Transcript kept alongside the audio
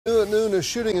At noon, a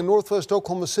shooting in northwest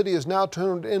Oklahoma City has now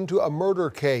turned into a murder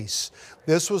case.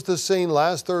 This was the scene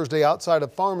last Thursday outside a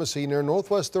pharmacy near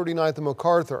Northwest 39th and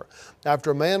MacArthur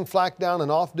after a man flacked down an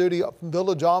off-duty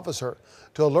village officer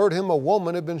to alert him a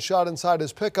woman had been shot inside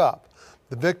his pickup.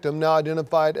 The victim, now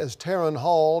identified as Taryn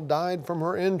Hall, died from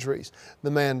her injuries.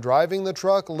 The man driving the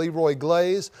truck, Leroy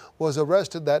Glaze, was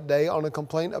arrested that day on a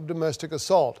complaint of domestic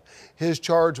assault. His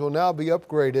charge will now be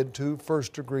upgraded to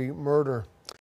first-degree murder.